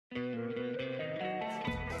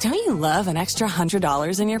Don't you love an extra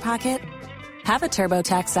 $100 in your pocket? Have a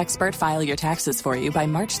TurboTax expert file your taxes for you by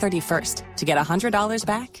March 31st to get $100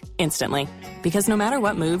 back instantly. Because no matter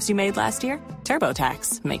what moves you made last year,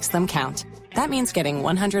 TurboTax makes them count. That means getting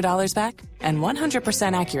 $100 back and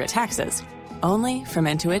 100% accurate taxes, only from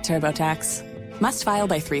Intuit TurboTax. Must file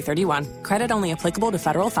by 3/31. Credit only applicable to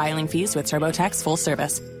federal filing fees with TurboTax full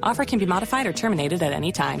service. Offer can be modified or terminated at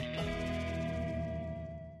any time.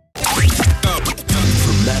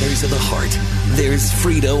 For matters of the heart, there's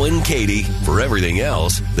Frito and Katie. For everything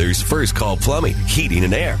else, there's First Call Plumbing, Heating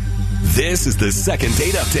and Air. This is the second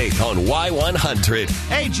date update on Y100.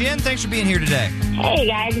 Hey, Jen, thanks for being here today. Hey,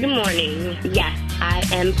 guys, good morning. Yes, I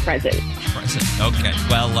am present. Present. Okay.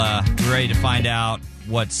 Well, we're ready to find out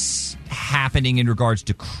what's happening in regards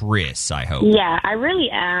to Chris, I hope. Yeah, I really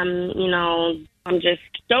am. I'm just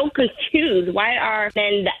so confused. Why are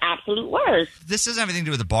men the absolute worst? This doesn't have anything to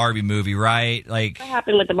do with the Barbie movie, right? Like, what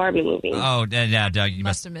happened with the Barbie movie? Oh, no, Doug, you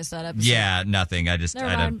must have missed that episode. Yeah, nothing. I just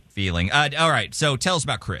had a feeling. All right, so tell us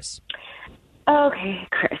about Chris. Okay,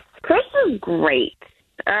 Chris. Chris is great.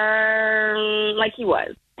 Like he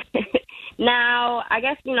was. Now, I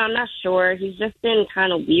guess, I'm not sure. He's just been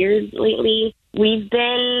kind of weird lately. We've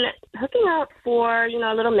been hooking up for,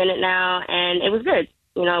 a little minute now, and it was good.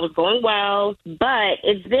 It was going well, but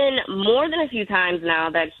it's been more than a few times now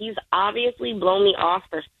that he's obviously blown me off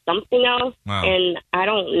for something else, and I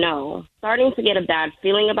don't know. Starting to get a bad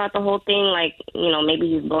feeling about the whole thing, like, maybe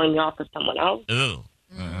he's blowing me off for someone else. Ooh,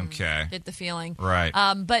 okay. Get the feeling. Right.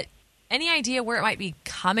 But any idea where it might be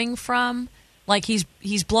coming from? Like, he's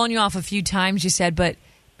blown you off a few times, you said, but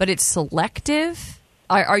it's selective?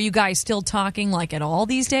 Are you guys still talking, like, at all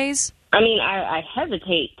these days? I mean, I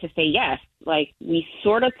hesitate to say yes. Like, we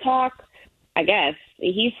sort of talk, I guess.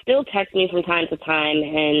 He still texts me from time to time,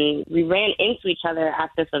 and we ran into each other at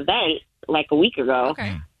this event like a week ago.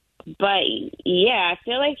 Okay. But, yeah, I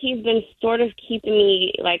feel like he's been sort of keeping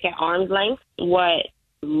me, like, at arm's length. What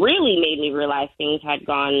really made me realize things had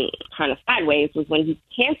gone kind of sideways was when he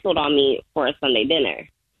canceled on me for a Sunday dinner.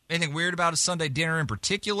 Anything weird about a Sunday dinner in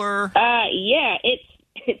particular? Yeah, it's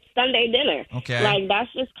Sunday dinner. Okay. Like,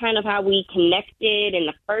 that's just kind of how we connected in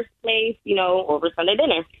the first place, over Sunday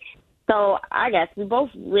dinner. So I guess we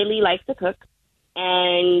both really like to cook.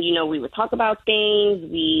 And, we would talk about things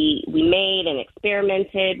we made and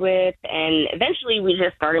experimented with. And eventually we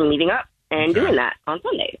just started meeting up and doing that on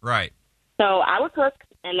Sundays. Right. So I would cook,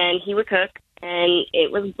 and then he would cook. And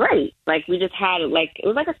it was great. Like, we just had, it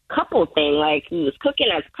was like a couple thing. Like, we was cooking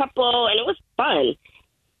as a couple, and it was fun.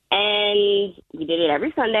 And we did it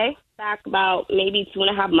every Sunday back about maybe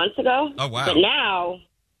 2.5 months ago. Oh, wow. But now,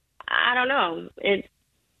 I don't know.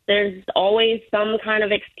 There's always some kind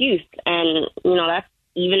of excuse. And, that's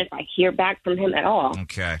even if I hear back from him at all.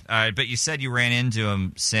 Okay. All right, but you said you ran into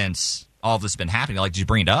him since all this has been happening. Like, did you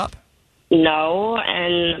bring it up? No,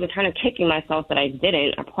 and I'm kind of kicking myself that I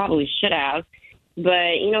didn't. I probably should have.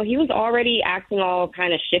 But, he was already acting all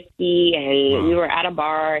kind of shifty, and we were at a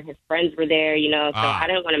bar, and his friends were there, so I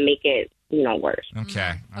didn't want to make it, worse.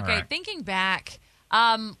 Okay. All okay, right. Thinking back,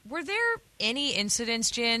 were there any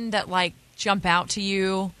incidents, Jen, that, jump out to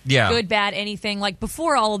you? Yeah. Good, bad, anything? Like,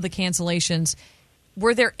 before all of the cancellations,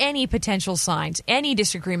 were there any potential signs, any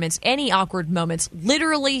disagreements, any awkward moments,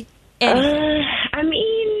 literally anything? I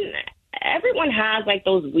mean, everyone has,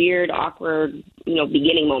 those weird, awkward,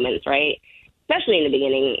 beginning moments, right? Especially in the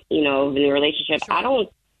beginning, of the relationship. Sure. I don't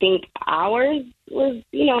think ours was,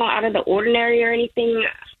 out of the ordinary or anything.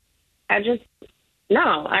 I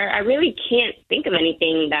really can't think of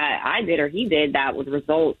anything that I did or he did that would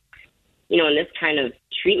result, in this kind of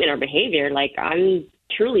treatment or behavior. Like, I'm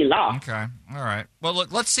truly lost. Okay. All right. Well,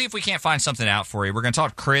 look, let's see if we can't find something out for you. We're going to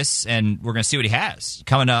talk to Chris, and we're going to see what he has.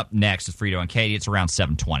 Coming up next with Frito and Katie, it's around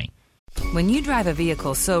 7:20. When you drive a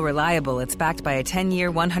vehicle so reliable it's backed by a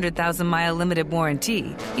 10-year, 100,000-mile limited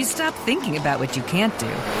warranty, you stop thinking about what you can't do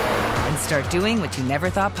and start doing what you never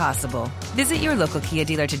thought possible. Visit your local Kia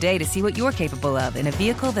dealer today to see what you're capable of in a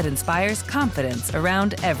vehicle that inspires confidence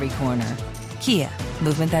around every corner. Kia,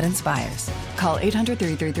 movement that inspires. Call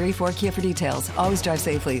 800-333-4KIA for details. Always drive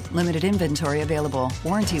safely. Limited inventory available.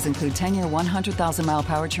 Warranties include 10-year, 100,000-mile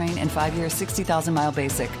powertrain and 5-year, 60,000-mile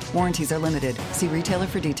basic. Warranties are limited. See retailer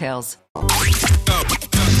for details. For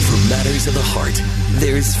matters of the heart,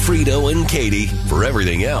 there's Frito and Katie. For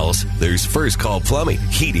everything else, there's First Call Plumbing,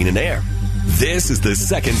 Heating and Air. This is the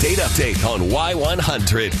second date update on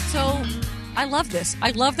Y100. So, I love this.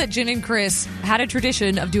 I love that Jen and Chris had a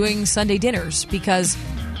tradition of doing Sunday dinners because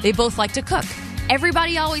they both like to cook.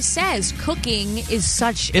 everybody always says cooking is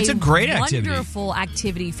such It's a great activity. wonderful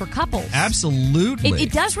activity for couples. Absolutely.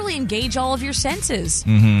 It does really engage all of your senses.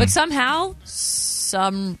 Mm-hmm. But somehow,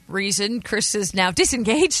 some reason, Chris is now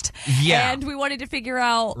disengaged. Yeah. And we wanted to figure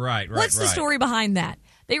out what's the story behind that.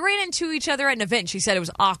 They ran into each other at an event. She said it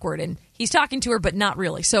was awkward, and he's talking to her, but not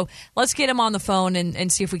really. So let's get him on the phone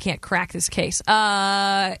and see if we can't crack this case.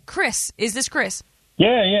 Chris, is this Chris?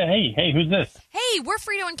 Yeah. Hey, who's this? Hey, we're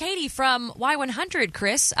Frito and Katie from Y100,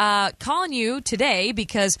 Chris. Calling you today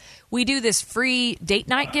because we do this free date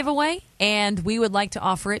night giveaway, and we would like to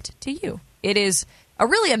offer it to you. It is a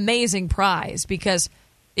really amazing prize because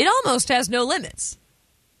it almost has no limits.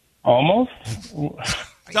 Almost?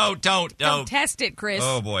 Don't test it, Chris.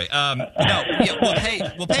 Oh boy. No,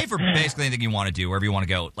 yeah, we'll pay for basically anything you want to do, wherever you want to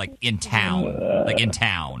go, like in town.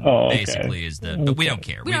 Basically is the. But we don't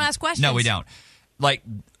care. We don't ask questions. No, we don't. Like,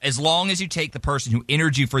 as long as you take the person who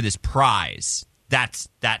entered you for this prize, that's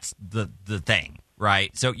the thing,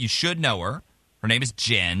 right? So you should know her. Her name is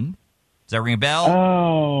Jen. Does that ring a bell?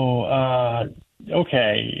 Oh,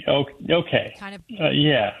 okay. Kind of.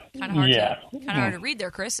 Yeah. Kind of hard. Kind of hard to read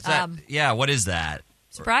there, Chris. Yeah. What is that?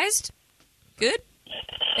 Surprised? Good?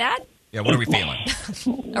 Bad? Yeah. What are we feeling?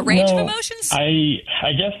 A range of emotions?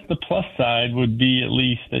 I guess the plus side would be at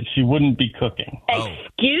least that she wouldn't be cooking.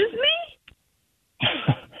 Excuse me?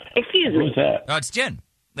 Excuse me. Who's that? It's Jen.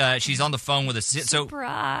 She's on the phone with us. So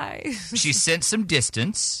Surprise. she sent some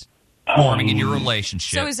distance forming in your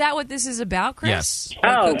relationship. So is that what this is about, Chris? Yes.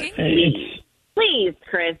 Cooking? Please,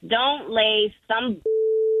 Chris, don't lay some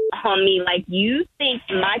on me like you think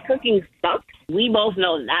my cooking sucks. We both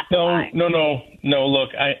know that's a lie. No. Look,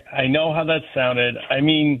 I know how that sounded. I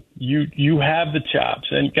mean, you have the chops,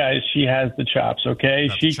 and guys, she has the chops. Okay,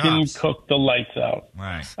 she can cook the lights out.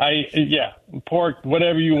 Right. Pork,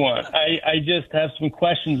 whatever you want. I just have some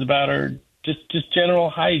questions about her, just general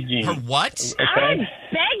hygiene. Her what? Okay. I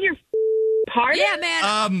beg your pardon? Yeah,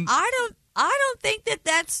 man. I don't think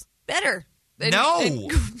that's better. No,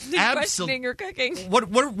 questioning her cooking. What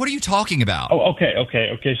are you talking about? Oh, okay.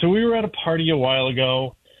 So we were at a party a while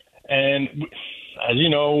ago, and as you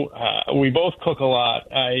know, we both cook a lot.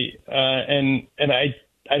 I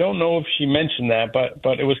don't know if she mentioned that,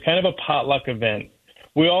 but it was kind of a potluck event.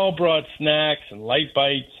 We all brought snacks and light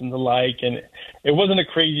bites and the like, and it wasn't a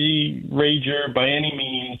crazy rager by any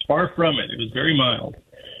means. Far from it. It was very mild.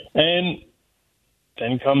 And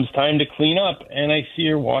then comes time to clean up, and I see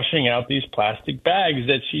her washing out these plastic bags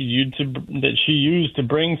that she used to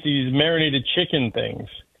bring these marinated chicken things.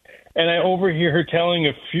 And I overhear her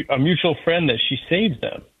telling a mutual friend that she saves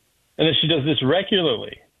them, and that she does this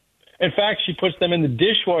regularly. In fact, she puts them in the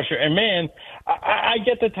dishwasher. And man, I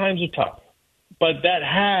get that times are tough, but that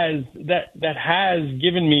has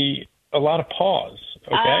given me a lot of pause.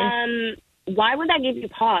 Okay. Why would that give you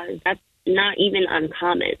pause? That's not even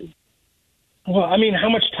uncommon. Well, I mean, how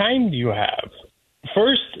much time do you have?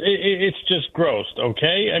 First, it's just gross,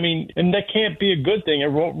 okay? I mean, and that can't be a good thing.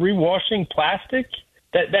 Rewashing plastic,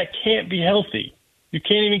 that can't be healthy. You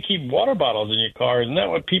can't even keep water bottles in your car. Isn't that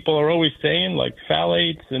what people are always saying? Like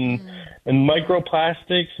phthalates and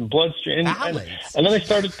microplastics and bloodstream. And then I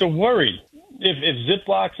started to worry. If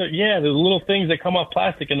Ziplocs are, there's little things that come off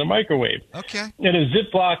plastic in the microwave. Okay. And if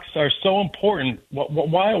Ziplocs are so important,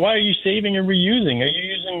 why are you saving and reusing? Are you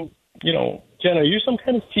using, Jen, are you some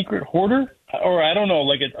kind of secret hoarder? Or I don't know,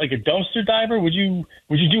 like a dumpster diver? Would you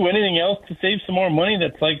do anything else to save some more money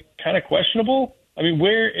that's like kind of questionable? I mean,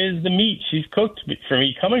 where is the meat she's cooked for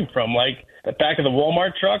me coming from? Like the back of the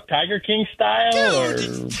Walmart truck, Tiger King style?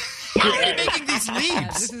 Dude, how are you making these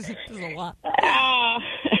leaps? This is a lot.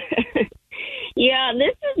 Yeah,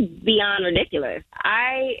 this is beyond ridiculous.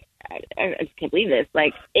 I just can't believe this.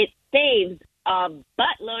 Like, it saves a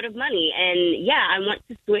buttload of money. And, I want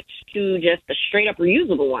to switch to just the straight-up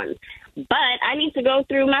reusable ones. But I need to go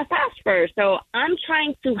through my fast first. So I'm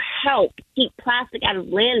trying to help keep plastic out of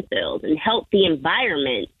landfills and help the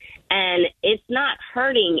environment. And it's not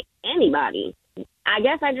hurting anybody. I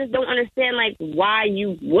guess I just don't understand, why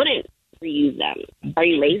you wouldn't reuse them. Are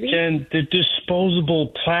you lazy? And the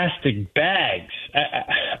disposable plastic bags.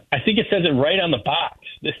 I think it says it right on the box.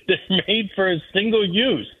 They're made for a single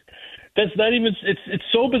use. That's not even. It's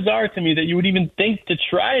so bizarre to me that you would even think to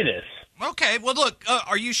try this. Okay, well, look,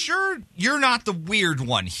 are you sure you're not the weird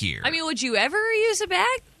one here? I mean, would you ever use a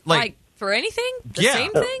bag? Like for anything? The Yeah.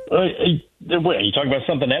 same thing? Wait, are you talking about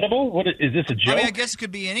something edible? What is this, a joke? I mean, I guess it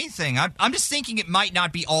could be anything. I'm just thinking it might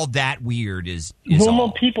not be all that weird. Is Normal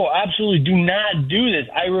all. people absolutely do not do this.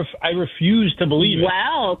 I refuse to believe it.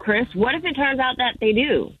 Well, Chris, what if it turns out that they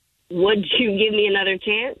do? Would you give me another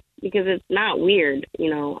chance? because it's not weird.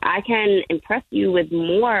 I can impress you with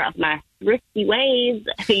more of my thrifty ways.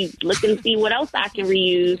 Look and see what else I can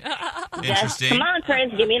reuse. Just, come on,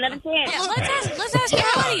 Chris, give me another chance. Yeah, let's ask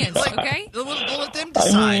our audience, okay? We'll let them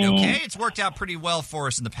decide, okay? It's worked out pretty well for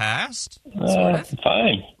us in the past.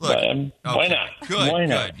 Fine. Look, why not? Good, Why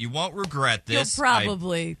not? good. You won't regret this. You'll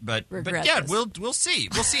probably But regret yeah, this. we'll see.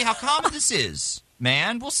 We'll see how common this is,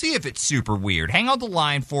 man. We'll see if it's super weird. Hang on the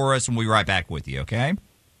line for us, and we'll be right back with you, okay?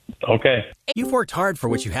 Okay. You've worked hard for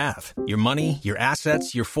what you have. Your money, your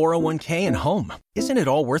assets, your 401k, and home. Isn't it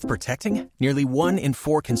all worth protecting? Nearly 1 in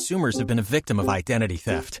 4 consumers have been a victim of identity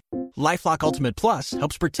theft. LifeLock Ultimate Plus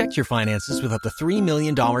helps protect your finances with up to $3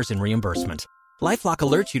 million in reimbursement. LifeLock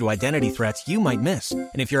alerts you to identity threats you might miss. And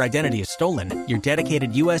if your identity is stolen, your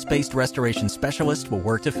dedicated U.S.-based restoration specialist will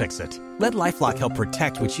work to fix it. Let LifeLock help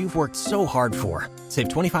protect what you've worked so hard for. Save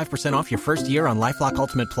 25% off your first year on LifeLock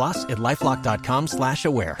Ultimate Plus at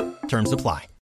LifeLock.com/aware. Terms apply.